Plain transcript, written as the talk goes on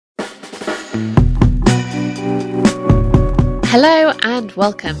Hello and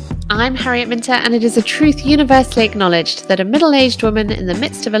welcome. I'm Harriet Minter, and it is a truth universally acknowledged that a middle-aged woman in the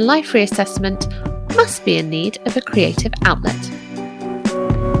midst of a life reassessment must be in need of a creative outlet.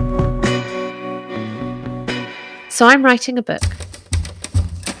 So I'm writing a book.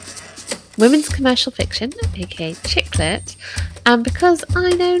 Women's commercial fiction, aka chick lit, and because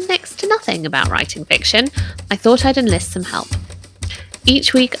I know next to nothing about writing fiction, I thought I'd enlist some help.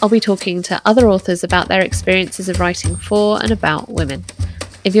 Each week I'll be talking to other authors about their experiences of writing for and about women.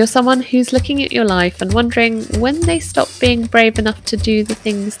 If you're someone who's looking at your life and wondering when they stopped being brave enough to do the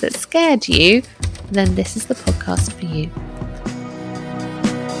things that scared you, then this is the podcast for you.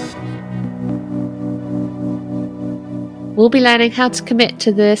 We'll be learning how to commit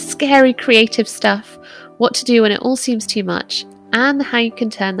to the scary creative stuff, what to do when it all seems too much, and how you can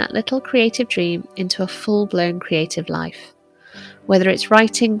turn that little creative dream into a full-blown creative life. Whether it's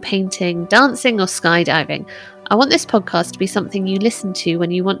writing, painting, dancing, or skydiving, I want this podcast to be something you listen to when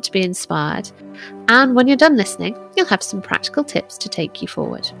you want to be inspired. And when you're done listening, you'll have some practical tips to take you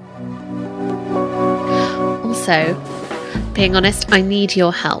forward. Also, being honest, I need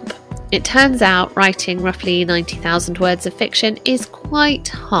your help. It turns out writing roughly 90,000 words of fiction is quite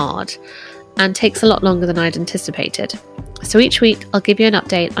hard and takes a lot longer than I'd anticipated. So each week I'll give you an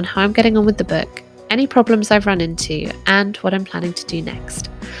update on how I'm getting on with the book, any problems I've run into, and what I'm planning to do next.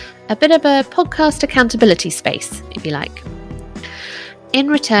 A bit of a podcast accountability space, if you like. In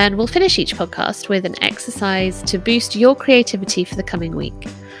return, we'll finish each podcast with an exercise to boost your creativity for the coming week.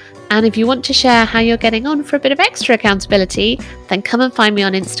 And if you want to share how you're getting on for a bit of extra accountability, then come and find me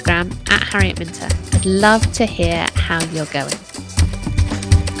on Instagram at Harriet Minter. I'd love to hear how you're going.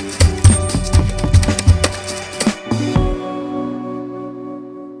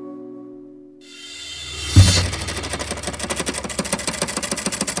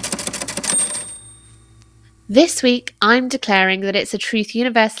 This week, I'm declaring that it's a truth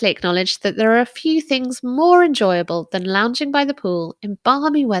universally acknowledged that there are a few things more enjoyable than lounging by the pool in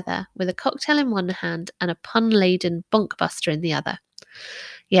balmy weather with a cocktail in one hand and a pun-laden bonkbuster in the other.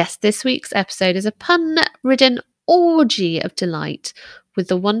 Yes, this week's episode is a pun-ridden orgy of delight with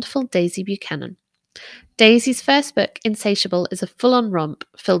the wonderful Daisy Buchanan. Daisy's first book, Insatiable, is a full-on romp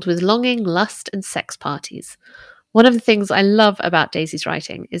filled with longing, lust, and sex parties. One of the things I love about Daisy's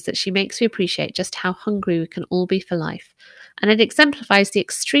writing is that she makes me appreciate just how hungry we can all be for life, and it exemplifies the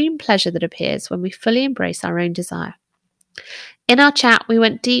extreme pleasure that appears when we fully embrace our own desire. In our chat, we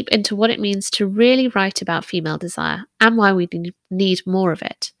went deep into what it means to really write about female desire and why we need more of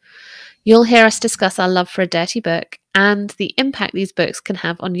it. You'll hear us discuss our love for a dirty book and the impact these books can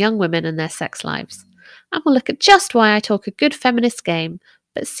have on young women and their sex lives. And we'll look at just why I talk a good feminist game,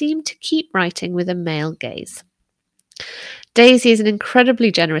 but seem to keep writing with a male gaze. Daisy is an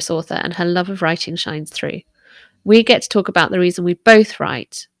incredibly generous author, and her love of writing shines through. We get to talk about the reason we both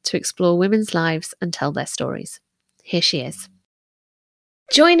write, to explore women's lives and tell their stories. Here she is.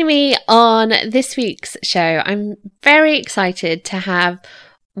 Joining me on this week's show, I'm very excited to have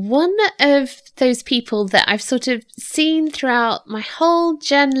one of those people that I've sort of seen throughout my whole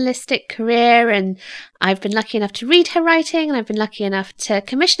journalistic career, and I've been lucky enough to read her writing, and I've been lucky enough to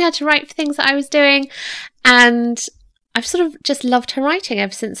commission her to write for things that I was doing, and I've sort of just loved her writing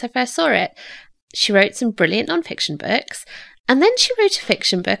ever since I first saw it. She wrote some brilliant non-fiction books, and then she wrote a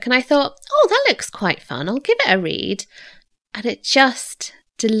fiction book, and I thought, oh, that looks quite fun. I'll give it a read. And it just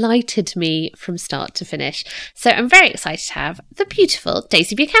delighted me from start to finish. So I'm very excited to have the beautiful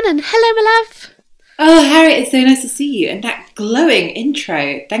Daisy Buchanan. Hello, my love. Oh, Harriet, it's so nice to see you. And that glowing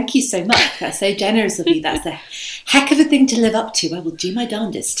intro, thank you so much. That's so generous of you. That's a heck of a thing to live up to. I will do my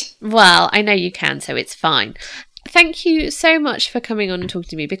darndest. Well, I know you can, so it's fine. Thank you so much for coming on and talking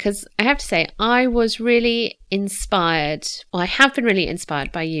to me, because I have to say I was really inspired, I have been really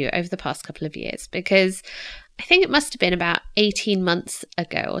inspired by you over the past couple of years, because I think it must have been about 18 months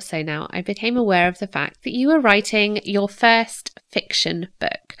ago or so now, I became aware of the fact that you were writing your first fiction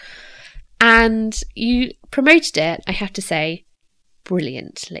book, and you promoted it, I have to say,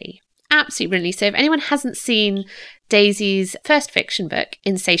 brilliantly. Absolutely brilliantly. So if anyone hasn't seen Daisy's first fiction book,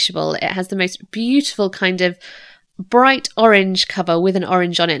 Insatiable, it has the most beautiful kind of bright orange cover with an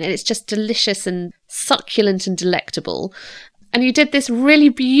orange on it, and it's just delicious and succulent and delectable. And you did this really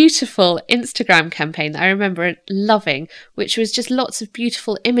beautiful Instagram campaign that I remember loving, which was just lots of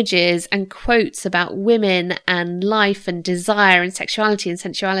beautiful images and quotes about women and life and desire and sexuality and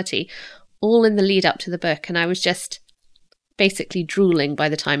sensuality, all in the lead up to the book. And I was just basically drooling by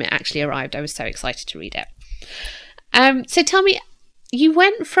the time it actually arrived. I was so excited to read it. So tell me, you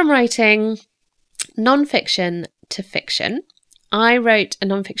went from writing non-fiction to fiction. I wrote a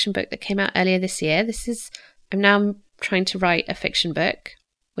non-fiction book that came out earlier this year. I'm now trying to write a fiction book,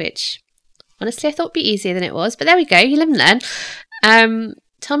 which honestly I thought would be easier than it was, but there we go, you live and learn.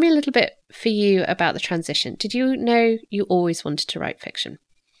 Tell me a little bit for you about the transition. Did you know you always wanted to write fiction?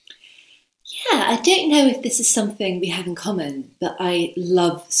 Yeah, I don't know if this is something we have in common, but I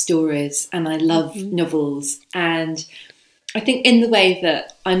love stories and I love novels. And I think in the way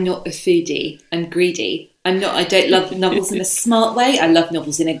that I'm not a foodie, I'm greedy. I don't love novels in a smart way. I love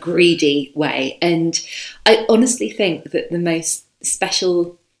novels in a greedy way. And I honestly think that the most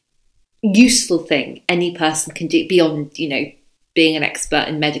special, useful thing any person can do beyond, being an expert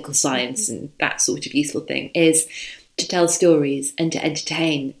in medical science and that sort of useful thing is to tell stories and to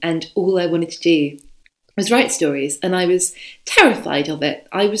entertain. And all I wanted to do was write stories, and I was terrified of it.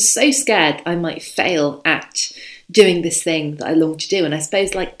 I was so scared I might fail at doing this thing that I longed to do. And I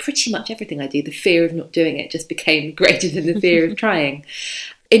suppose, like pretty much everything I do, the fear of not doing it just became greater than the fear of trying.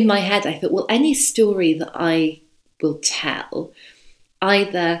 In my head, I thought, well, any story that I will tell,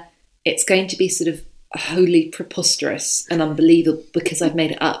 either it's going to be sort of wholly preposterous and unbelievable because I've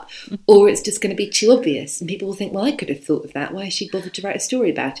made it up, or it's just going to be too obvious and people will think, well, I could have thought of that, why has she bothered to write a story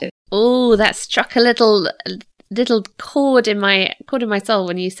about it? Oh, that struck a little chord in my soul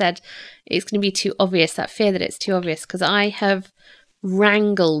when you said it's going to be too obvious, that fear that it's too obvious, because I have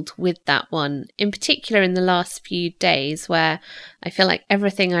wrangled with that one, in particular in the last few days, where I feel like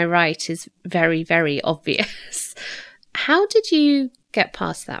everything I write is very, very obvious. How did you get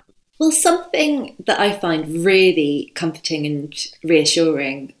past that? Well, something that I find really comforting and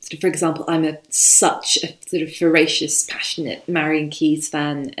reassuring, for example, I'm such a sort of ferocious, passionate Marion Keyes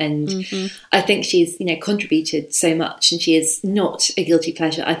fan, and I think she's, contributed so much, and she is not a guilty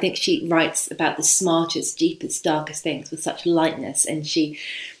pleasure. I think she writes about the smartest, deepest, darkest things with such lightness, and she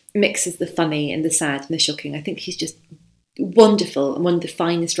mixes the funny and the sad and the shocking. I think she's just wonderful and one of the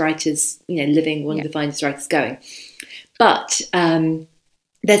finest writers, living, one of the finest writers going. But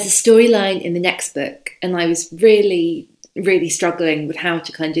there's a storyline in the next book, and I was really, really struggling with how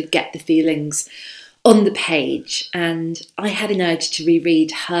to kind of get the feelings on the page. And I had an urge to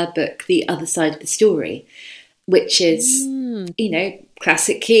reread her book, The Other Side of the Story, which is,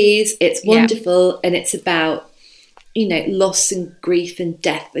 classic Keyes. It's wonderful, and it's about, loss and grief and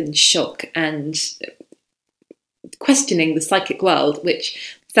death and shock and questioning the psychic world,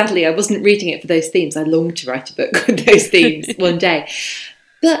 which sadly I wasn't reading it for those themes. I longed to write a book with those themes one day.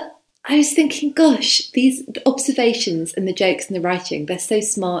 But I was thinking, gosh, the observations and the jokes and the writing, they're so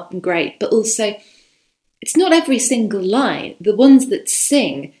smart and great, but also it's not every single line. The ones that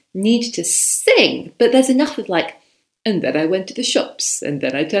sing need to sing, but there's enough of and then I went to the shops, and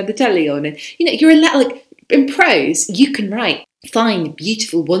then I turned the telly on, and, you're allowed, in prose, you can write fine,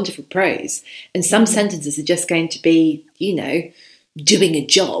 beautiful, wonderful prose, and some sentences are just going to be, doing a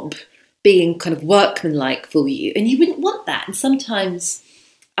job, being kind of workmanlike for you, and you wouldn't want that. And sometimes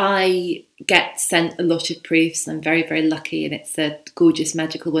I get sent a lot of proofs, and I'm very, very lucky, and it's a gorgeous,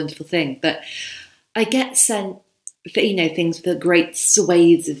 magical, wonderful thing. But I get sent, things with great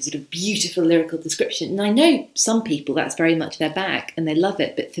swathes of sort of beautiful lyrical description. And I know some people, that's very much their bag, and they love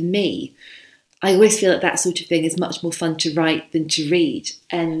it. But for me, I always feel that sort of thing is much more fun to write than to read.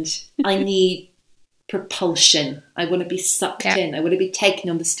 And I need propulsion. I want to be sucked in. I want to be taken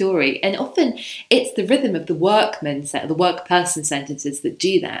on the story. And often it's the rhythm of the workperson sentences that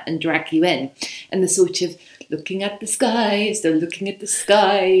do that and drag you in. And the sort of looking at the sky, so looking at the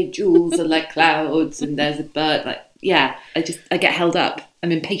sky, jewels are like clouds, and there's a bird. I get held up.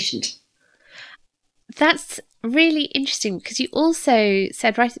 I'm impatient. That's really interesting, because you also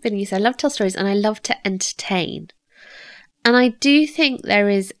said right at the beginning, you said, I love to tell stories and I love to entertain. And I do think there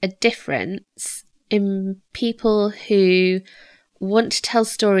is a difference in people who want to tell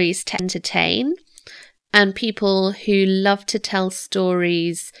stories to entertain and people who love to tell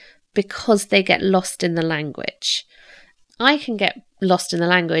stories because they get lost in the language. I can get lost in the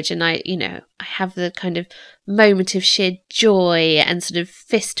language, and I have the kind of moment of sheer joy and sort of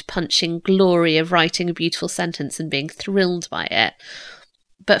fist punching glory of writing a beautiful sentence and being thrilled by it.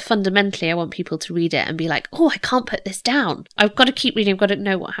 But fundamentally, I want people to read it and be like, oh, I can't put this down. I've got to keep reading. I've got to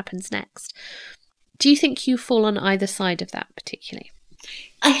know what happens next. Do you think you fall on either side of that particularly?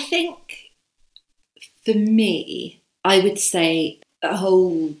 I think for me, I would say a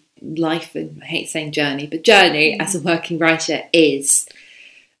whole life, and I hate saying journey, but journey as a working writer is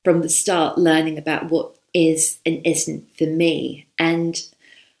from the start learning about what is and isn't for me. And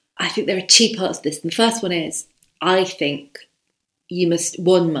I think there are two parts of this. And the first one is, I think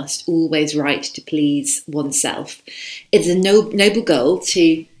one must always write to please oneself. It's a noble goal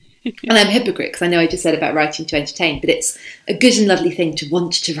to And I'm a hypocrite because I know I just said about writing to entertain, but it's a good and lovely thing to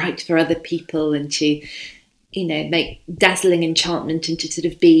want to write for other people and to, make dazzling enchantment and to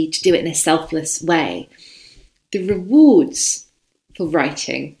do it in a selfless way. The rewards for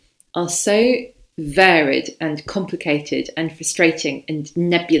writing are so varied and complicated and frustrating and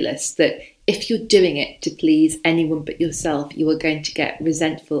nebulous that if you're doing it to please anyone but yourself, you are going to get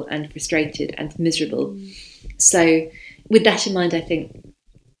resentful and frustrated and miserable. So with that in mind, I think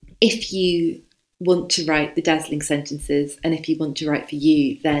if you want to write the dazzling sentences and if you want to write for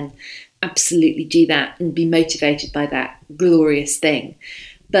you, then absolutely do that and be motivated by that glorious thing.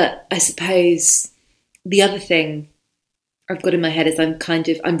 But I suppose the other thing I've got in my head is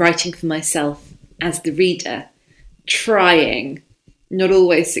I'm writing for myself as the reader, trying, not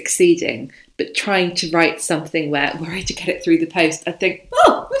always succeeding, but trying to write something where were I to get it through the post, I think,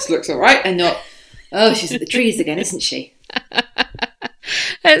 oh, this looks all right, and not, oh, she's at the trees again, isn't she?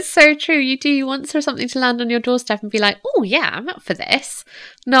 It's so true. You want something to land on your doorstep and be like, oh yeah, I'm up for this.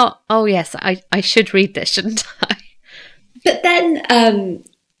 Not, oh yes, I should read this, shouldn't I? But then,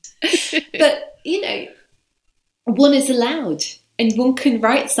 one is allowed and one can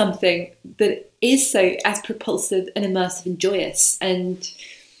write something that is so as propulsive and immersive and joyous. And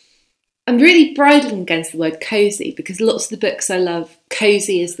I'm really bridling against the word cosy because lots of the books I love,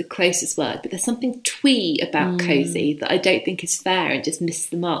 cosy is the closest word, but there's something twee about cosy that I don't think is fair and just misses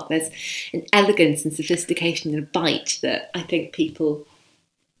the mark. There's an elegance and sophistication and a bite that I think people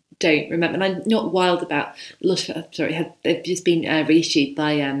don't remember. And I'm not wild about a lot of, they've just been reissued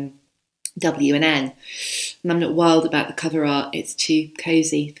by W&N, and I'm not wild about the cover art. It's too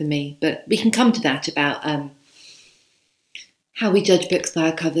cosy for me, but we can come to that about how we judge books by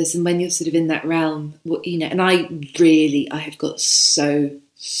our covers, and when you're sort of in that realm, and I have got so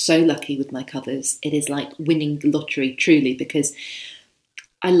lucky with my covers. It is like winning the lottery, truly, because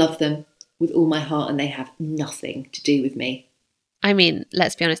I love them with all my heart and they have nothing to do with me. I mean,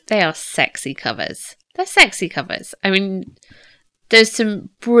 let's be honest, they are sexy covers. They're sexy covers. I mean, there's some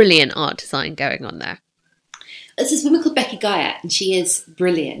brilliant art design going on there. There's this woman called Becky Guyat, and she is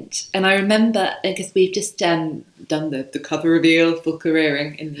brilliant. And I remember, because we've just done the cover reveal for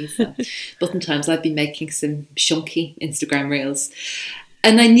Careering in these bottom times, I've been making some shonky Instagram reels.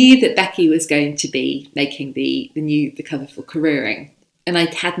 And I knew that Becky was going to be making the cover for Careering. And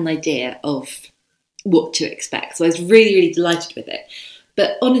I'd had an idea of what to expect. So I was really, really delighted with it.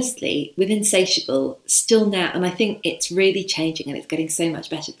 But honestly, with Insatiable, still now, and I think it's really changing and it's getting so much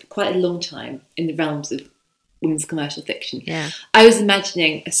better for quite a long time in the realms of women's commercial fiction. Yeah. I was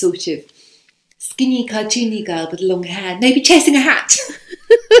imagining a sort of skinny, cartoony girl with long hair, maybe chasing a hat.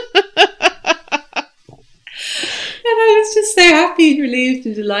 And I was just so happy and relieved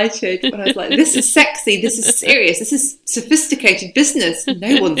and delighted. And I was like, this is sexy, this is serious, this is sophisticated business.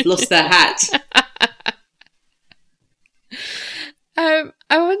 No one's lost their hat.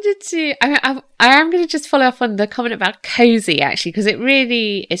 I wanted to. I am going to just follow up on the comment about cozy, actually, because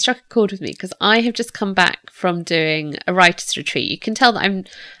it struck a chord with me. Because I have just come back from doing a writer's retreat. You can tell that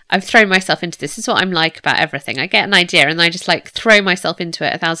I've thrown myself into this. This is what I'm like about everything. I get an idea and I just throw myself into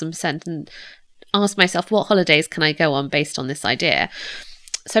it 1,000% and ask myself, what holidays can I go on based on this idea?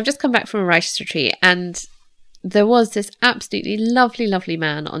 So I've just come back from a writer's retreat, and there was this absolutely lovely, lovely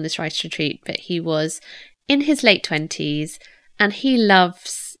man on this writer's retreat, but he was in his late 20s. And he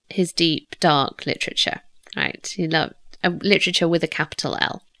loves his deep, dark literature, right? He loved literature with a capital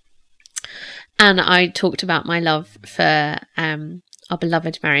L. And I talked about my love for our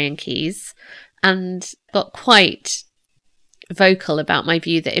beloved Marian Keyes and got quite vocal about my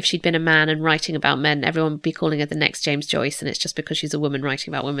view that if she'd been a man and writing about men, everyone would be calling her the next James Joyce, and it's just because she's a woman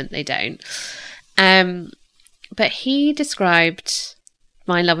writing about women they don't. But he described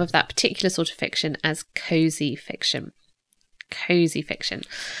my love of that particular sort of fiction as cozy fiction. Cozy fiction.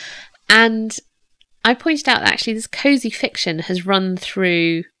 And I pointed out that actually this cozy fiction has run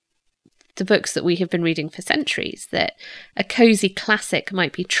through the books that we have been reading for centuries, that a cozy classic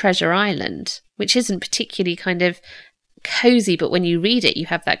might be Treasure Island, which isn't particularly kind of cozy, but when you read it, you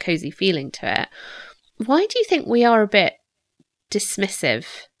have that cozy feeling to it. Why do you think we are a bit dismissive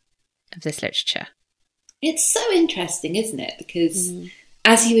of this literature? It's so interesting, isn't it? Because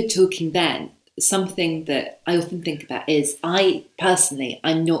as you were talking then, something that I often think about is I'm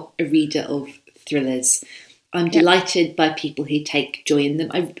not a reader of thrillers. I'm delighted by people who take joy in them.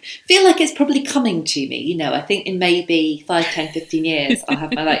 I feel like it's probably coming to me. I think in maybe 5, 10, 15 years, I'll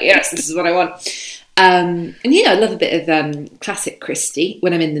have my yes, this is what I want. And I love a bit of classic Christie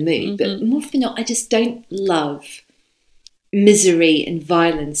when I'm in the mood, but more often than not, I just don't love misery and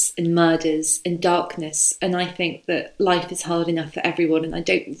violence and murders and darkness. And I think that life is hard enough for everyone, and I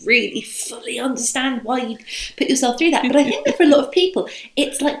don't really fully understand why you put yourself through that. But I think that for a lot of people,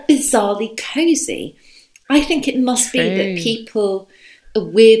 it's like bizarrely cozy. I think it must be that people are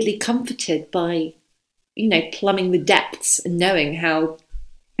weirdly comforted by, you know, plumbing the depths and knowing how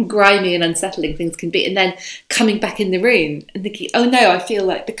grimy and unsettling things can be, and then coming back in the room and thinking, oh no, I feel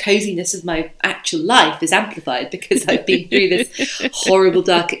like the coziness of my actual life is amplified because I've been through this horrible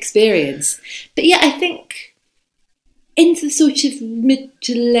dark experience. But yeah, I think into the sort of mid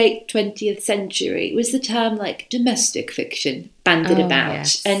to late 20th century was the term like domestic fiction banded about.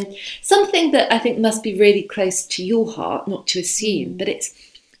 Yes. And something that I think must be really close to your heart, not to assume, but it's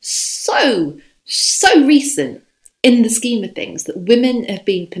so recent in the scheme of things that women have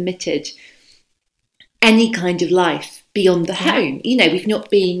been permitted any kind of life beyond the home. You know,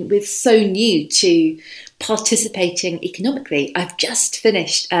 we're so new to participating economically. I've just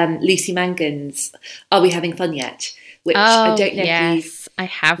finished Lucy Mangan's Are We Having Fun Yet? Which I don't know if you've I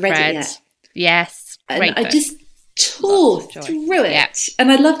have read it yet. Yes, and I just tore through it,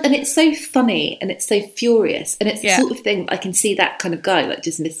 and I love, and it's so funny and it's so furious, and it's the sort of thing I can see that kind of guy like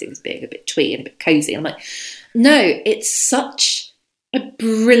dismissing as being a bit twee and a bit cozy. I'm like, no, it's such a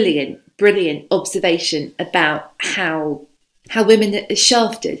brilliant observation about how women are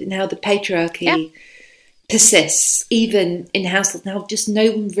shafted and how the patriarchy persists even in households, and how just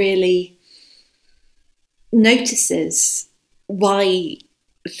no one really notices why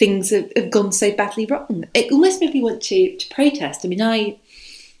things have gone so badly wrong. It almost made me want to protest. I mean, I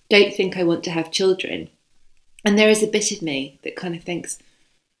don't think I want to have children, and there is a bit of me that kind of thinks,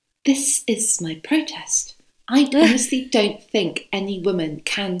 this is my protest. I honestly don't think any woman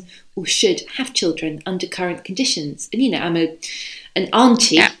can or should have children under current conditions. And, you know, I'm an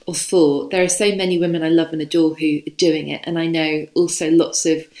auntie of 4. There are so many women I love and adore who are doing it. And I know also lots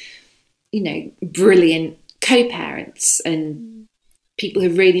of, you know, brilliant co-parents and people who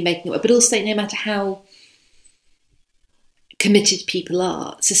are really making it work. But also, no matter how committed people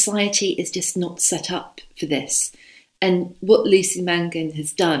are, society is just not set up for this. And what Lucy Mangan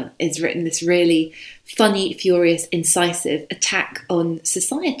has done is written this really funny, furious, incisive attack on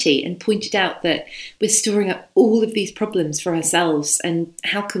society, and pointed out that we're storing up all of these problems for ourselves, and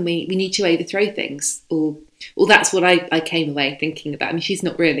how can we need to overthrow things. Or that's what I came away thinking about. I mean, she's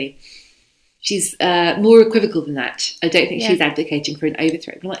not really. She's more equivocal than that. I don't think she's advocating for an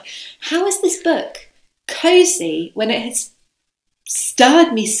overthrow. But I'm like, how is this book cozy when it has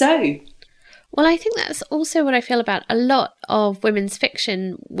stirred me so? Well, I think that's also what I feel about a lot of women's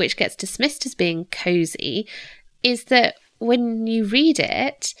fiction, which gets dismissed as being cosy, is that when you read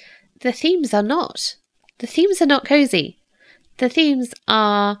it, the themes are not. The themes are not cosy. The themes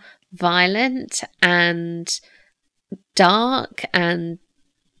are violent and dark, and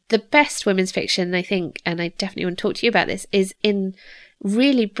the best women's fiction, I think, and I definitely want to talk to you about this,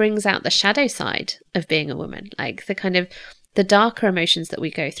 really brings out the shadow side of being a woman, like the kind of the darker emotions that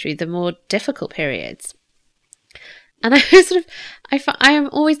we go through, the more difficult periods. And I am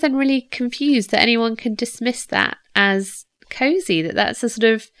always then really confused that anyone can dismiss that as cozy, that's a sort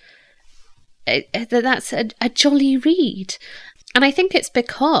of, that's a jolly read. And I think it's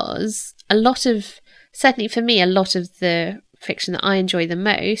because certainly for me, a lot of the fiction that I enjoy the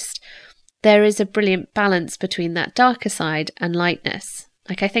most, there is a brilliant balance between that darker side and lightness.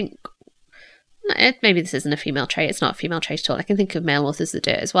 Like, I think, maybe this isn't a female trait, it's not a female trait at all. I can think of male authors that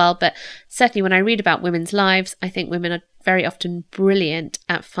do it as well, but certainly when I read about women's lives, I think women are very often brilliant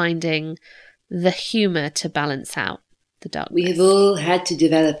at finding the humour to balance out the darkness. We have all had to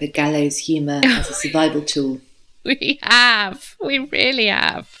develop a gallows humour as a survival tool. We really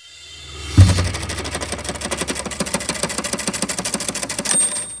have.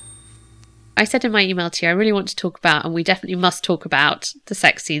 I said in my email to you, I really want to talk about, and we definitely must talk about, the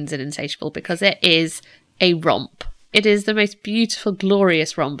sex scenes in Insatiable, because it is a romp. It is the most beautiful,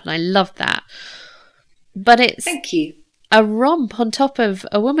 glorious romp, and I love that. But it's Thank you. A romp on top of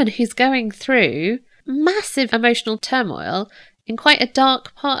a woman who's going through massive emotional turmoil in quite a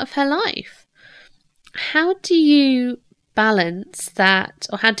dark part of her life. How do you balance that,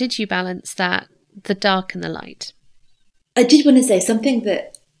 or how did you balance that, the dark and the light? I did want to say something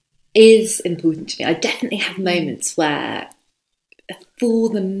that is important to me. I definitely have moments where, for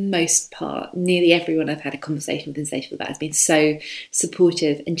the most part, nearly everyone I've had a conversation with Insatiable about has been so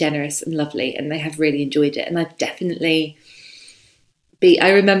supportive and generous and lovely, and they have really enjoyed it. And I've definitely I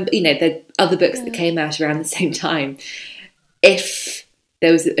remember, you know, the other books that came out around the same time. If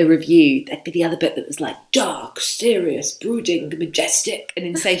there was a review, there'd be the other book that was like dark, serious, brooding, majestic, and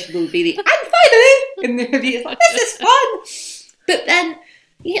insatiable would be the, and finally, in the review, it's like, this is fun. But then,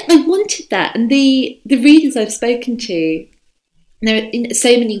 yeah, I wanted that. And the readers I've spoken to, there are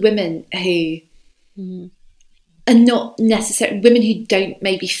so many women who are not necessarily, women who don't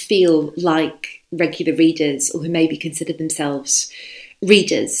maybe feel like regular readers, or who maybe consider themselves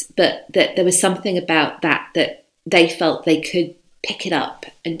readers, but that there was something about that they felt they could pick it up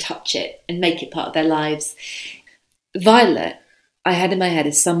and touch it and make it part of their lives. Violet, I had in my head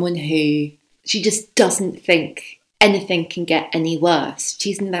as someone who, she just doesn't think anything can get any worse.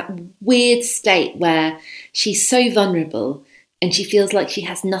 She's in that weird state where she's so vulnerable and she feels like she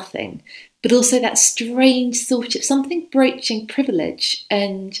has nothing, but also that strange sort of something broaching privilege,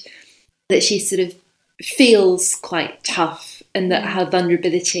 and that she sort of feels quite tough, and that her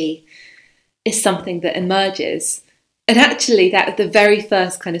vulnerability is something that emerges. And actually, that was the very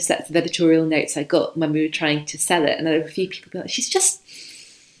first kind of sets of editorial notes I got when we were trying to sell it. And there were a few people being like, she's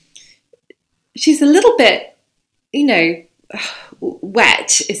a little bit, you know,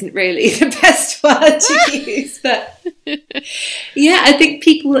 wet isn't really the best word to use. But yeah, I think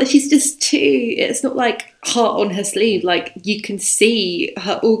she's just too, it's not like heart on her sleeve. Like, you can see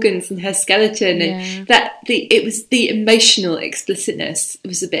her organs and her skeleton, and it was the emotional explicitness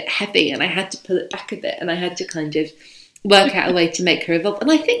was a bit heavy, and I had to pull it back a bit, and I had to kind of work out a way to make her evolve.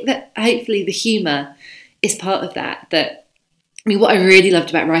 And I think that hopefully the humour is part of that. I mean, what I really loved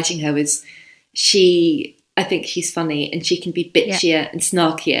about writing her was I think she's funny, and she can be bitchier and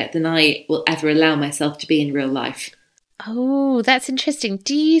snarkier than I will ever allow myself to be in real life. Oh, that's interesting.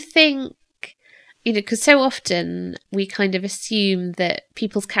 Do you think, because so often we kind of assume that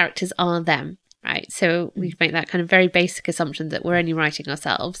people's characters are them, right? So we make that kind of very basic assumption that we're only writing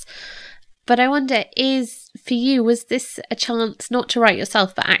ourselves. But I wonder, for you, was this a chance not to write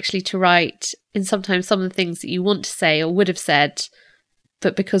yourself, but actually to write in sometimes some of the things that you want to say or would have said,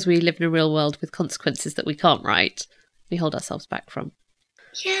 but because we live in a real world with consequences that we can't write, we hold ourselves back from?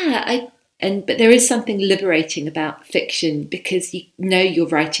 Yeah, but there is something liberating about fiction, because you know you're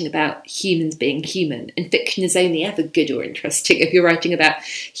writing about humans being human, and fiction is only ever good or interesting if you're writing about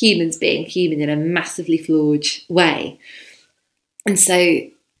humans being human in a massively flawed way. And so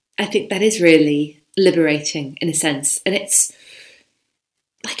I think that is really liberating in a sense, and it's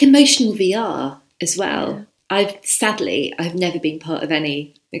like emotional VR as well. Yeah. I've never been part of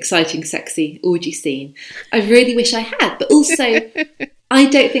any exciting, sexy orgy scene. I really wish I had, but also I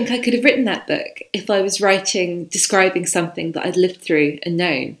don't think I could have written that book if I was describing something that I'd lived through and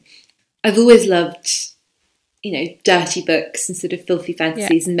known. I've always loved, dirty books and sort of filthy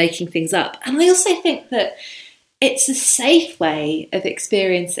fantasies and making things up. And I also think that it's a safe way of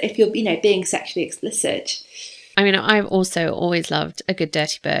experience if you're, being sexually explicit. I mean, I've also always loved a good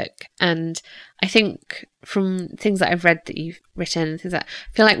dirty book, and I think from things that I've read that you've written and things like that,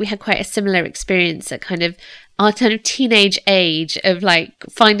 I feel like we had quite a similar experience at kind of our kind of teenage age of like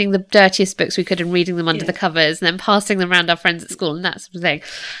finding the dirtiest books we could and reading them under the covers and then passing them around our friends at school and that sort of thing.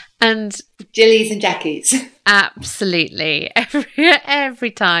 And Jillies and Jackies. Absolutely.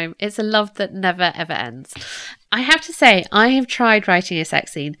 Every time. It's a love that never, ever ends. I have to say, I have tried writing a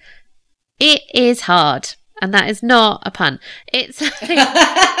sex scene. It is hard. And that is not a pun. It is.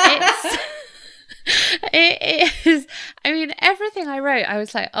 I mean, everything I wrote, I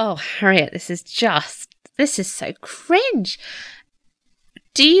was like, oh, Harriet, this is so cringe.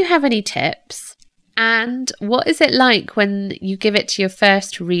 Do you have any tips? And what is it like when you give it to your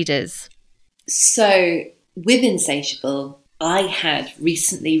first readers? So with Insatiable, I had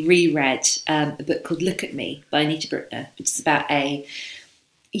recently reread a book called Look at Me by Anita Brookner, which is about a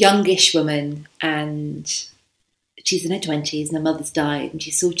youngish woman, and she's in her 20s and her mother's died, and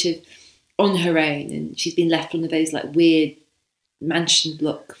she's sort of on her own, and she's been left one of those like weird mansion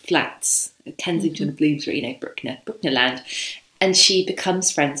block flats at Kensington and Bloomsbury, Brookner land, and she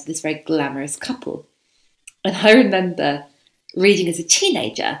becomes friends with this very glamorous couple. And I remember reading as a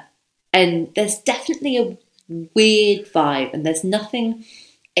teenager, and there's definitely a weird vibe, and there's nothing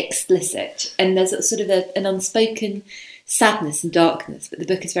explicit, and there's a sort of an unspoken sadness and darkness, but the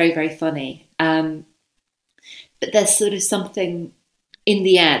book is very, very funny. But there's sort of something in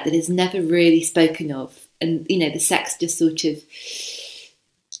the air that is never really spoken of, and the sex just sort of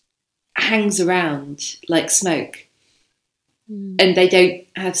hangs around like smoke, and they don't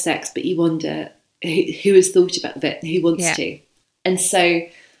have sex, but you wonder who has thought about it, who wants to. And so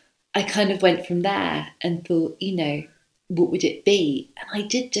I kind of went from there and thought, what would it be? And I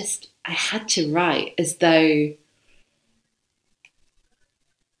had to write as though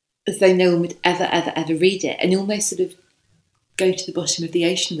no one would ever, ever, ever read it, and almost sort of go to the bottom of the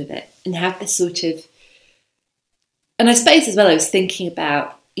ocean with it and have this sort of... And I suppose as well, I was thinking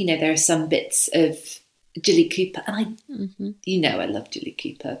about, you know, there are some bits of Julie Cooper, and I love Julie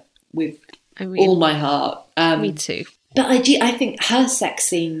Cooper with all my heart. Me too. But I think her sex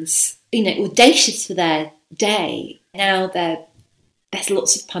scenes, you know, audacious for their day. Now there's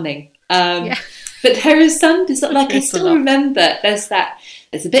lots of punning. But there is some, like, I still remember there's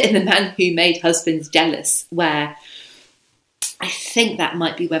a bit in The Man Who Made Husbands Jealous where I think that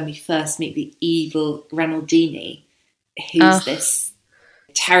might be when we first meet the evil Ranaldini, who's this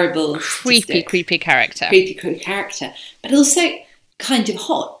terrible, creepy character. Creepy character, but also kind of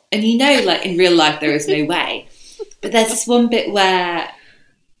hot. And you know, like, in real life there is no way. But there's this one bit where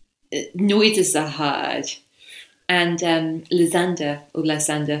noises are heard, and Lysander,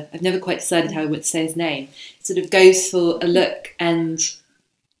 I've never quite decided how I would say his name, sort of goes for a look, and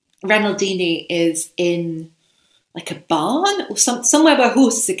Ranaldini is in like a barn or somewhere where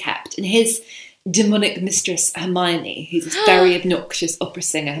horses are kept, and his demonic mistress Hermione, who's this very obnoxious opera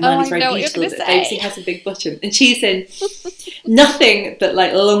singer. Hermione's very beautiful, but Daisy has a big bottom, and she's in nothing but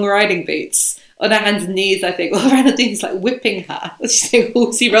like long riding boots on her hands and knees, I think, while Ranaldini's like whipping her. She's doing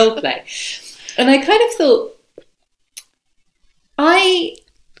horsey role play. And I kind of thought, I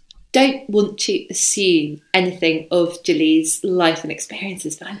don't want to assume anything of Julie's life and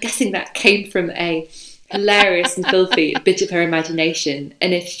experiences, but I'm guessing that came from a hilarious and filthy bit of her imagination.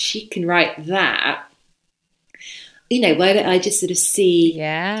 And if she can write that, you know, why don't I just sort of see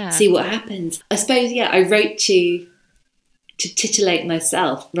what happens? I suppose, I wrote to titillate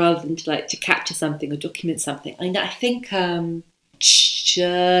myself rather than to capture something or document something. I think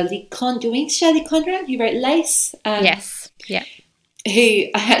Shirley Conran, who wrote Lace. Yes, yeah. Who I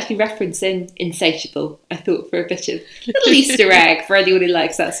actually reference in Insatiable, I thought, for a bit of little Easter egg for anyone who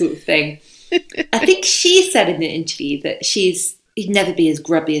likes that sort of thing. I think she said in an interview that you'd never be as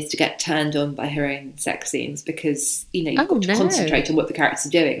grubby as to get turned on by her own sex scenes because, you know, you've got to concentrate on what the characters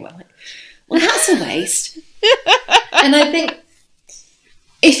are doing. Well, that's a waste. And I think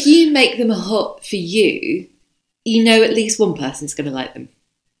if you make them hot for you, you know at least one person's going to like them.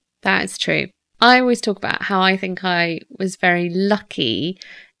 That is true. I always talk about how I think I was very lucky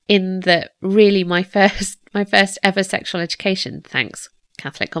in that really my first ever sexual education, thanks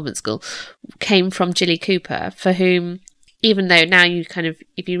Catholic convent school, came from Julie Cooper, for whom, even though now you kind of,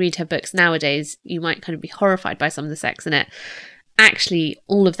 if you read her books nowadays, you might kind of be horrified by some of the sex in it. Actually,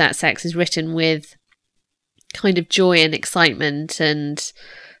 all of that sex is written with kind of joy and excitement and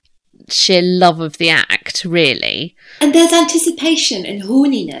sheer love of the act, really. And there's anticipation and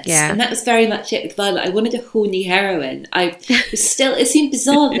horniness. And that was very much it with Violet. I wanted a horny heroine. It seemed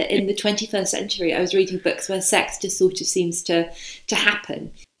bizarre that in the 21st century I was reading books where sex just sort of seems to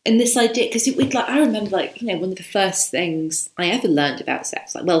happen. And this idea, because I remember, like, you know, one of the first things I ever learned about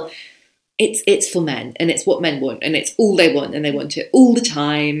sex, like, well, it's for men and it's what men want and it's all they want and they want it all the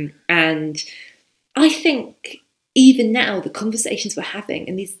time. And I think even now the conversations we're having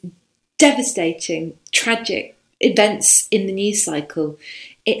and these devastating, tragic events in the news cycle,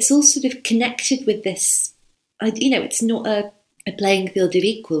 it's all sort of connected with this, you know, it's not a playing field of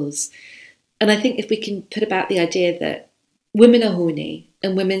equals. And I think if we can put about the idea that women are horny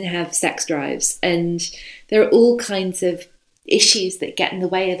and women have sex drives, and there are all kinds of issues that get in the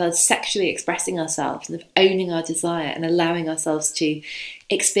way of us sexually expressing ourselves and of owning our desire and allowing ourselves to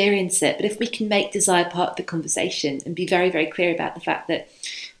experience it. But if we can make desire part of the conversation and be very, very clear about the fact that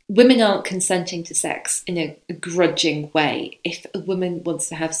women aren't consenting to sex in a grudging way. If a woman wants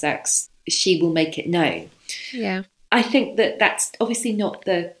to have sex, she will make it known. Yeah. I think that that's obviously not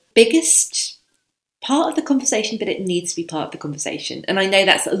the biggest part of the conversation, but it needs to be part of the conversation. And I know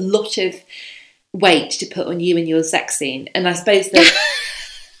that's a lot of weight to put on you and your sex scene. And I suppose the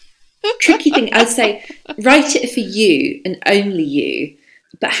tricky thing, I'd say, write it for you and only you,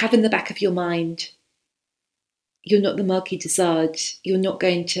 but have in the back of your mind, you're not the Marquis de Sade. You're not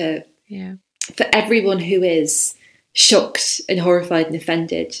going to... Yeah. For everyone who is shocked and horrified and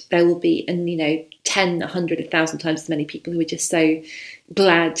offended, there will be, 10, 100, 1,000 times as many people who are just so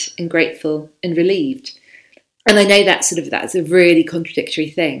glad and grateful and relieved. And I know that's a really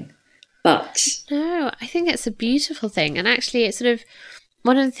contradictory thing, but... No, I think it's a beautiful thing. And actually it's sort of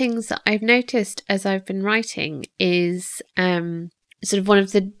one of the things that I've noticed as I've been writing is sort of one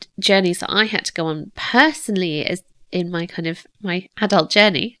of the journeys that I had to go on personally is in my adult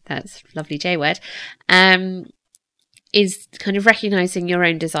journey. That's a lovely J word. is kind of recognizing your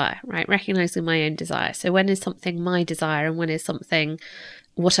own desire, right? Recognizing my own desire. So when is something my desire and when is something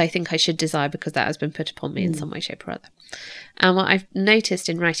what I think I should desire because that has been put upon me in some way, shape or other. And what I've noticed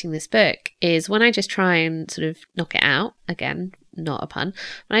in writing this book is when I just try and sort of knock it out, again, not a pun,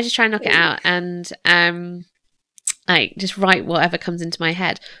 when I just try and knock it out and like just write whatever comes into my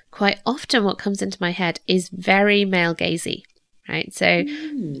head, quite often what comes into my head is very male gazy, right? So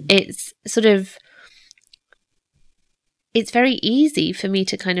it's sort of, it's very easy for me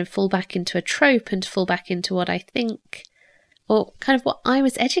to kind of fall back into a trope and to fall back into what I think, or kind of what I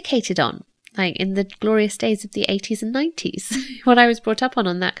was educated on, like in the glorious days of the 80s and 90s, what I was brought up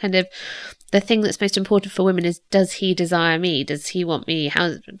on that kind of, the thing that's most important for women is, does he desire me? Does he want me? How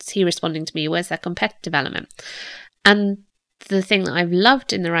is he responding to me? Where's that competitive element? And the thing that I've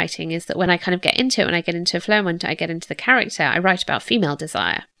loved in the writing is that when I kind of get into it, when I get into a flow, when I get into the character, I write about female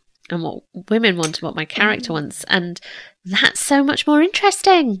desire and what women want and what my character wants. And that's so much more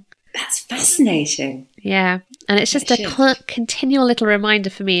interesting. That's fascinating. Yeah. And it's just a continual little reminder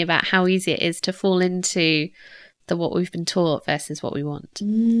for me about how easy it is to fall into the what we've been taught versus what we want.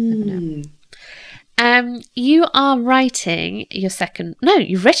 You are writing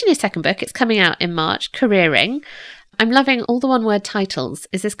you've written your second book. It's coming out in March, Careering. I'm loving all the one-word titles.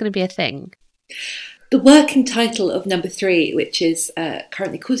 Is this going to be a thing? The working title of number 3, which is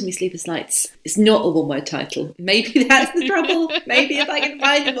currently causing me sleepless nights, is not a one-word title. Maybe that's the trouble. Maybe if I can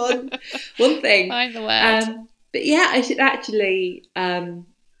find one thing. Find the word. But yeah, I should actually, to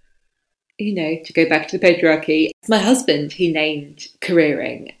go back to the patriarchy, it's my husband who named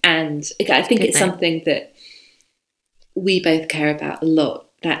Careering. And I think it's something that we both care about a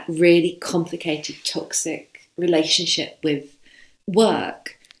lot, that really complicated, toxic relationship with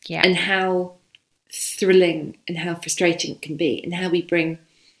work and how thrilling and how frustrating it can be and how we bring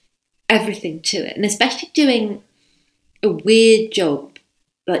everything to it. And especially doing a weird job,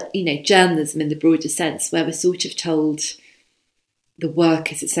 like, journalism in the broader sense, where we're sort of told the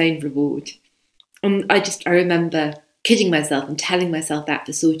work is its own reward. And I remember kidding myself and telling myself that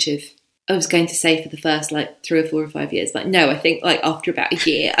for sort of, I was going to say for the first 3 or 4 or 5 years, but no, I think after about a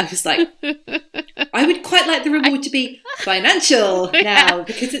year, I was like, I would quite like the reward to be financial now,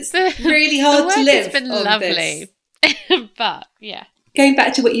 because it's really hard to live. It's been lovely. But yeah. Going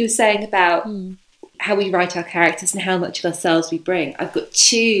back to what you were saying about how we write our characters and how much of ourselves we bring, I've got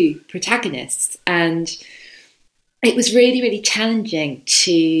 2 protagonists, and it was really, really challenging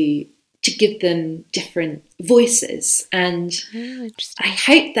to give them different voices, and I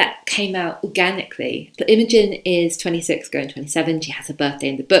hope that came out organically. But Imogen is 26 going 27, she has a birthday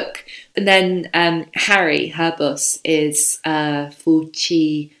in the book, and then Harry, her boss, is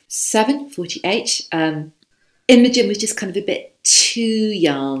 47, 48. Imogen was just kind of a bit too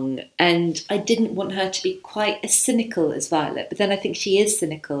young, and I didn't want her to be quite as cynical as Violet, but then I think she is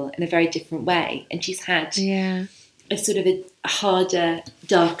cynical in a very different way, and she's had a sort of a harder,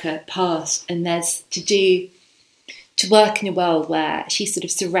 darker past, and there's to work in a world where she's sort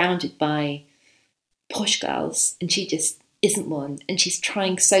of surrounded by posh girls and she just isn't one, and she's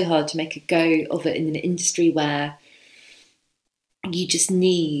trying so hard to make a go of it in an industry where you just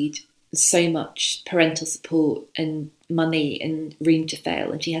need so much parental support and money and room to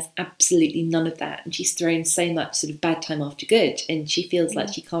fail, and she has absolutely none of that, and she's thrown so much sort of bad time after good, and she feels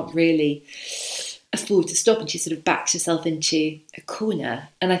like she can't really afford to stop, and she sort of backs herself into a corner.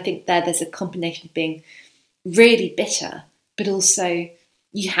 And I think there's a combination of being really bitter, but also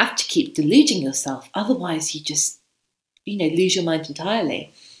you have to keep deluding yourself, otherwise you just lose your mind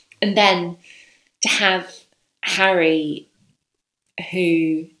entirely. And then to have Harry,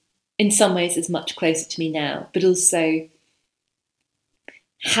 who in some ways is much closer to me now, but also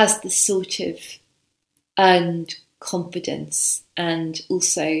has this sort of earned confidence, and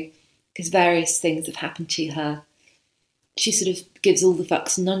also because various things have happened to her, she sort of gives all the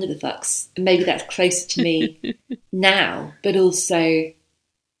fucks and none of the fucks. And maybe that's closer to me now, but also,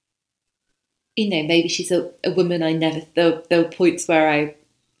 maybe she's a woman I never... There were points where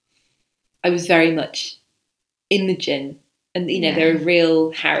I was very much Imogen. And, there are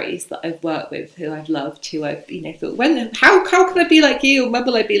real Harrys that I've worked with, who I've loved, who I've, thought, how can I be like you? When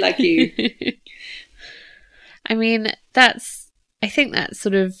will I be like you? I mean, I think that's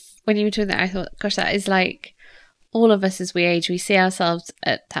sort of, when you were doing that, I thought, gosh, that is like all of us as we age, we see ourselves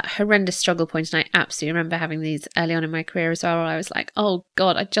at that horrendous struggle point. And I absolutely remember having these early on in my career as well, where I was like, oh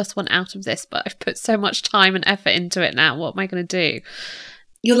God, I just want out of this, but I've put so much time and effort into it now. What am I going to do?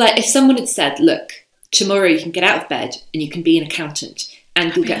 You're like, if someone had said, look, tomorrow you can get out of bed and you can be an accountant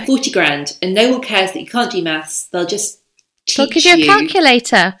and you'll get 40 grand and no one cares that you can't do maths, they'll just Look at teach your you,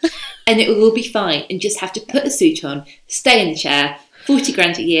 calculator. and it will all be fine. And just have to put a suit on, stay in the chair, 40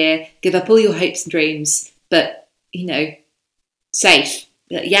 grand a year, give up all your hopes and dreams, but, you know, safe.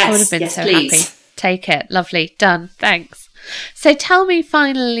 Yes, I would have been yes, so please. happy. Take it. Lovely. Done. Thanks. So tell me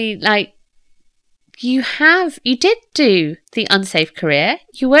finally, like, you did do the unsafe career.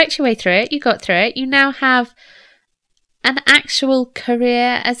 You worked your way through it. You got through it. You now have an actual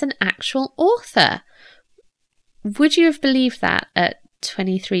career as an actual author. Would you have believed that at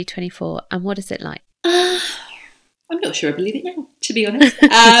 23, 24? And what is it like? I'm not sure I believe it now, to be honest.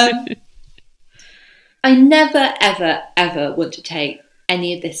 I never, ever, ever want to take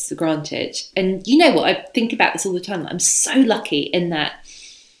any of this for granted. And you know what? I think about this all the time. I'm so lucky in that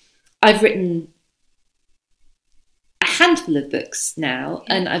I've written a handful of books now,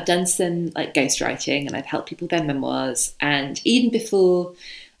 and I've done some like ghostwriting, and I've helped people with their memoirs. And even before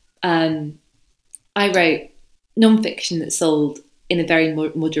I wrote non-fiction that sold in a very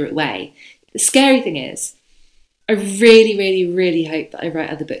moderate way. The scary thing is, I really, really, really hope that I write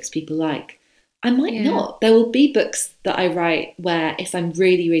other books people like. I might not. There will be books that I write where if I'm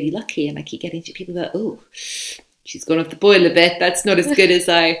really, really lucky and I keep getting to people that, oh, she's gone off the boil a bit, that's not as good as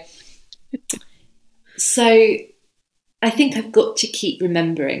I... So I think I've got to keep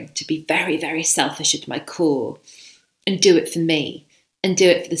remembering to be very, very selfish at my core and do it for me and do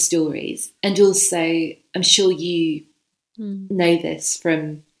it for the stories. And also, I'm sure you know this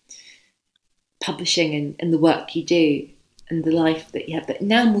from publishing and the work you do and the life that you have, but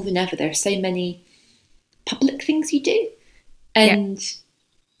now more than ever there are so many public things you do, and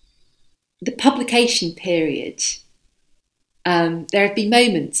the publication period, there have been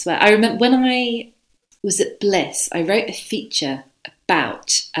moments where I remember when I was at Bliss, I wrote a feature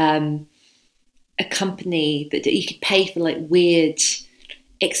about a company that you could pay for like weird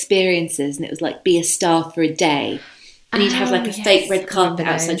experiences, and it was like be a star for a day. And you'd have like a fake red carpet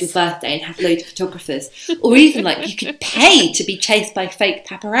outside your birthday and have loads of photographers. Or even like you could pay to be chased by fake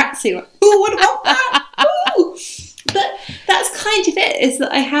paparazzi. Like, oh, what about that? Ooh. But that's kind of it, is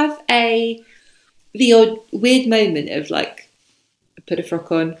that I have the odd weird moment of like, I put a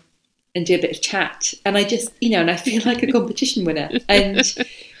frock on and do a bit of chat. And I just, and I feel like a competition winner. And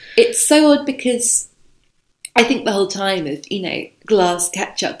it's so odd because I think the whole time of, glass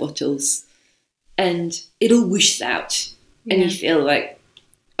ketchup bottles, and it all whooshes out, and you feel like,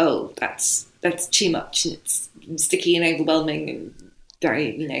 oh, that's too much, and it's sticky and overwhelming, and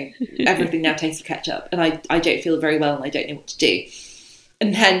very, everything now tastes of ketchup, and I don't feel very well, and I don't know what to do.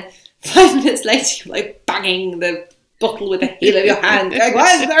 And then 5 minutes later, you're like banging the bottle with the heel of your hand, going,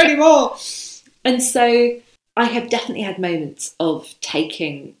 why isn't there any more? And so I have definitely had moments of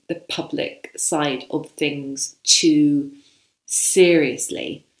taking the public side of things too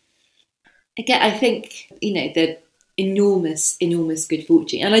seriously. Again, I think, the enormous, enormous good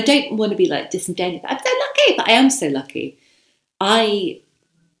fortune. And I don't want to be like disingenuous. I'm so lucky, but I am so lucky. A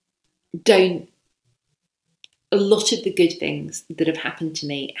lot of the good things that have happened to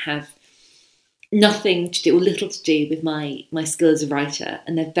me have nothing to do or little to do with my skill as a writer.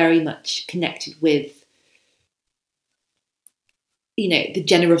 And they're very much connected with, the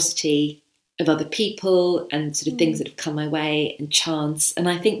generosity of other people and sort of things that have come my way and chance. And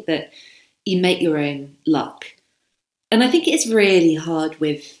I think that you make your own luck. And I think it's really hard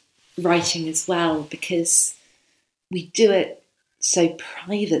with writing as well, because we do it so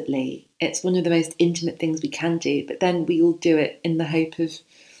privately. It's one of the most intimate things we can do, but then we all do it in the hope of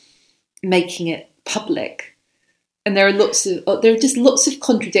making it public. And there are just lots of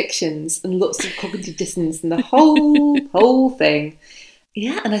contradictions and lots of cognitive dissonance in the whole thing.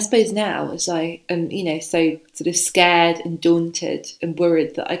 Yeah, and I suppose now, as I am, so sort of scared and daunted and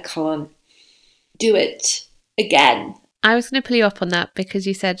worried that I can't do it again. I was going to pull you up on that because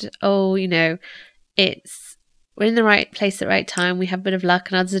you said, we're in the right place at the right time, we have a bit of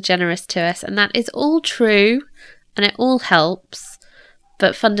luck and others are generous to us, and that is all true and it all helps,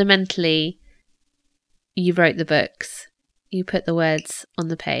 but fundamentally you wrote the books, you put the words on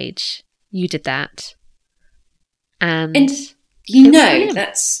the page, you did that, and that's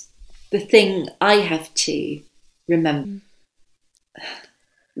the thing I have to remember.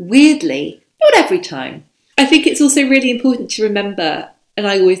 Weirdly, not every time. I think it's also really important to remember, and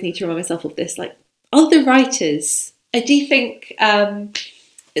I always need to remind myself of this, like other writers. I do think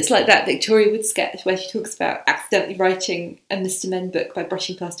it's like that Victoria Wood sketch where she talks about accidentally writing a Mr. Men book by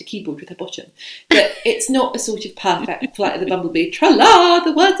brushing past a keyboard with her bottom. But it's not a sort of perfect Flight of the Bumblebee, tra-la,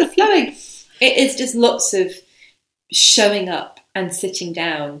 the words are flowing. It is just lots of showing up and sitting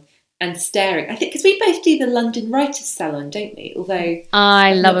down and staring. I think because we both do the London Writers' Salon, don't we? Although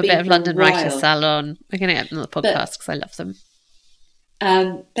I I've love not a been bit of for a London Writers' while. Salon. We're going to get them on the podcast because I love them.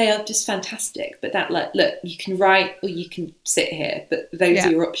 They are just fantastic. But that, like, look, you can write or you can sit here, but those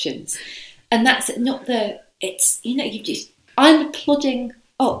are your options. And that's not it's, you know, I'm a plodding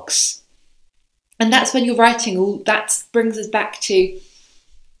ox. And that's when you're writing, all that brings us back to,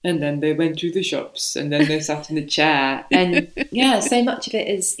 and then they went to the shops and then they sat in the chair. And yeah, so much of it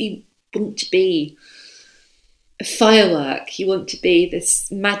is you want to be a firework. You want to be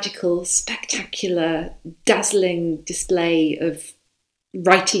this magical, spectacular, dazzling display of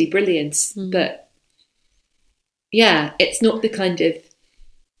writerly brilliance. But yeah, it's not the kind of,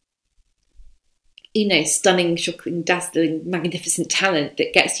 you know, stunning, shocking, dazzling, magnificent talent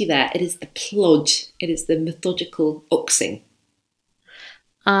that gets you there. It is the plod. It is the methodical oxing.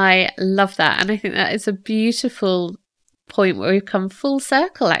 I love that. And I think that is a beautiful point where we've come full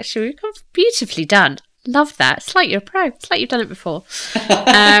circle, actually. We've come beautifully done. Love that. It's like you're a pro. It's like you've done it before.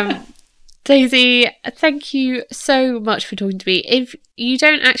 Daisy, thank you so much for talking to me. If you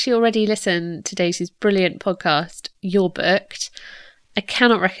don't actually already listen to Daisy's brilliant podcast, You're Booked, I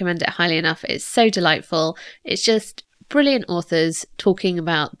cannot recommend it highly enough. It's so delightful. It's just brilliant authors talking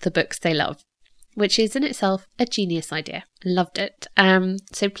about the books they love, which is in itself a genius idea. Loved it.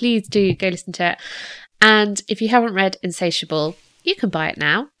 So please do go listen to it. And if you haven't read Insatiable, you can buy it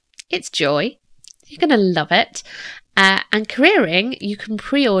now. It's joy. You're going to love it. And Careering, you can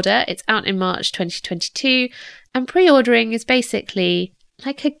pre-order. It's out in March 2022. And pre-ordering is basically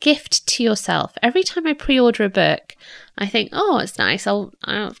like a gift to yourself. Every time I pre-order a book, I think, oh, it's nice.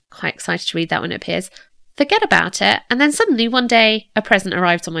 I'm quite excited to read that when it appears. Forget about it. And then suddenly one day a present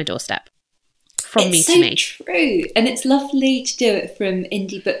arrives on my doorstep. From me to me. It's so true. And it's lovely to do it from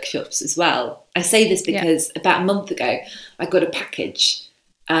indie bookshops as well. I say this because about a month ago, I got a package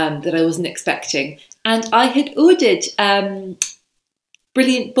that I wasn't expecting. And I had ordered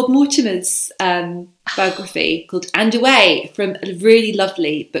brilliant Bob Mortimer's biography called And Away from a really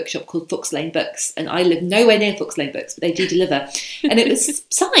lovely bookshop called Fox Lane Books. And I live nowhere near Fox Lane Books, but they do deliver. And it was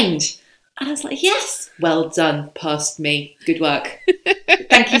signed. And I was like, yes, well done, past me. Good work.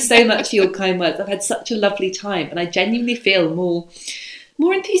 Thank you so much for your kind words. I've had such a lovely time. And I genuinely feel more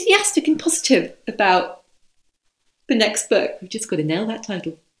enthusiastic and about the next book. We've just got to nail that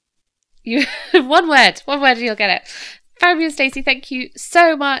title. One word and you'll get it. Fabulous, Daisy. Thank you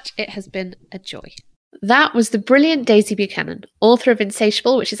so much. It has been a joy. That was the brilliant Daisy Buchanan, author of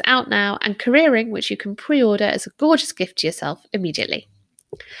Insatiable, which is out now, and Careering, which you can pre-order as a gorgeous gift to yourself immediately.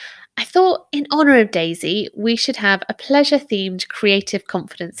 I thought, in honour of Daisy, we should have a pleasure-themed creative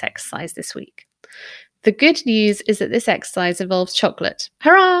confidence exercise this week. The good news is that this exercise involves chocolate.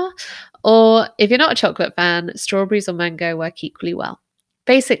 Hurrah! Or, if you're not a chocolate fan, strawberries or mango work equally well.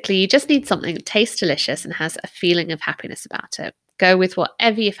 Basically, you just need something that tastes delicious and has a feeling of happiness about it. Go with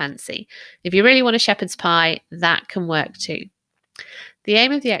whatever you fancy. If you really want a shepherd's pie, that can work too. The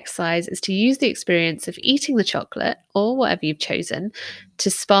aim of the exercise is to use the experience of eating the chocolate, or whatever you've chosen,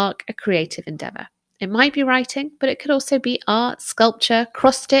 to spark a creative endeavour. It might be writing, but it could also be art, sculpture,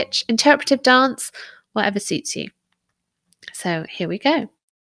 cross-stitch, interpretive dance, whatever suits you. So here we go.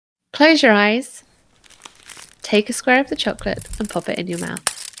 Close your eyes. Take a square of the chocolate and pop it in your mouth.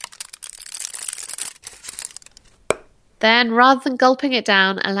 Then, rather than gulping it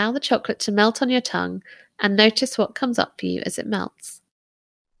down, allow the chocolate to melt on your tongue and notice what comes up for you as it melts.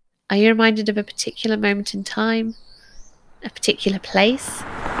 Are you reminded of a particular moment in time? A particular place?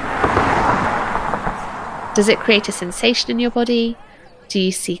 Does it create a sensation in your body? Do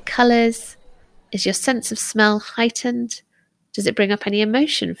you see colours? Is your sense of smell heightened? Does it bring up any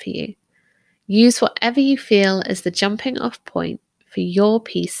emotion for you? Use whatever you feel as the jumping off point for your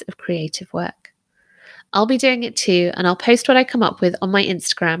piece of creative work. I'll be doing it too, and I'll post what I come up with on my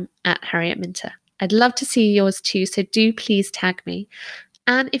Instagram at Harriet Minter. I'd love to see yours too, so do please tag me.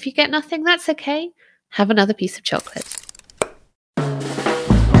 And if you get nothing, that's okay. Have another piece of chocolate.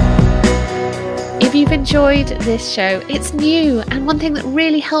 If you've enjoyed this show, it's new, and one thing that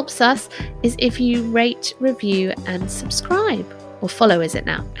really helps us is if you rate, review, and subscribe. Or follow, is it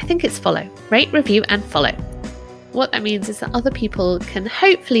now? I think it's follow. Rate, review, and follow. What that means is that other people can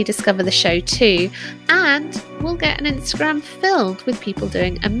hopefully discover the show too, and we'll get an Instagram filled with people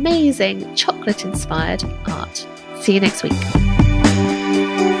doing amazing chocolate-inspired art. See you next week.